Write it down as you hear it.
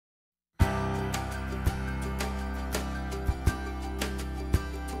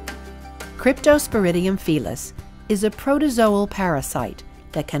Cryptosporidium felis is a protozoal parasite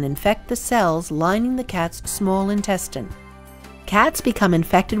that can infect the cells lining the cat's small intestine. Cats become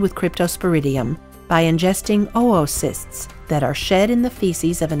infected with Cryptosporidium by ingesting oocysts that are shed in the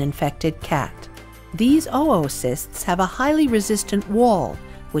feces of an infected cat. These oocysts have a highly resistant wall,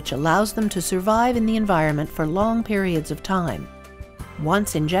 which allows them to survive in the environment for long periods of time.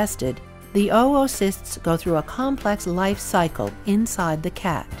 Once ingested, the oocysts go through a complex life cycle inside the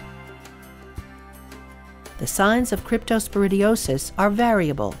cat. The signs of cryptosporidiosis are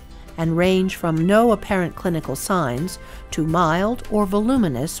variable and range from no apparent clinical signs to mild or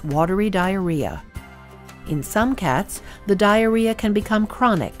voluminous watery diarrhea. In some cats, the diarrhea can become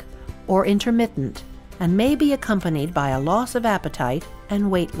chronic or intermittent and may be accompanied by a loss of appetite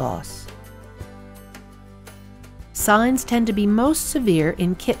and weight loss. Signs tend to be most severe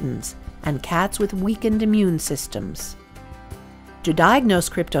in kittens and cats with weakened immune systems. To diagnose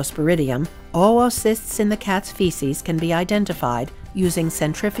Cryptosporidium, oocysts in the cat's feces can be identified using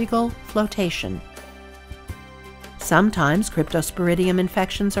centrifugal flotation. Sometimes Cryptosporidium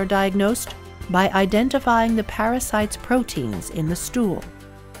infections are diagnosed by identifying the parasite's proteins in the stool.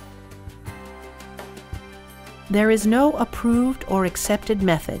 There is no approved or accepted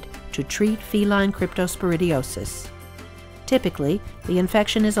method to treat feline cryptosporidiosis. Typically, the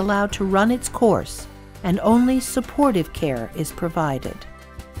infection is allowed to run its course, and only supportive care is provided.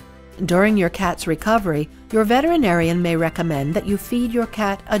 During your cat's recovery, your veterinarian may recommend that you feed your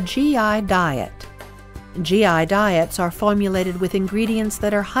cat a GI diet. GI diets are formulated with ingredients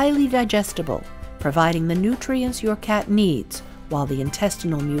that are highly digestible, providing the nutrients your cat needs while the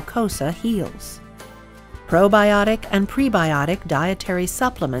intestinal mucosa heals. Probiotic and prebiotic dietary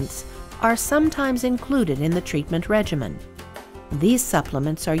supplements are sometimes included in the treatment regimen. These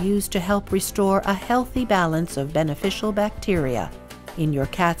supplements are used to help restore a healthy balance of beneficial bacteria in your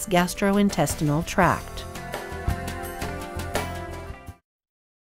cat's gastrointestinal tract.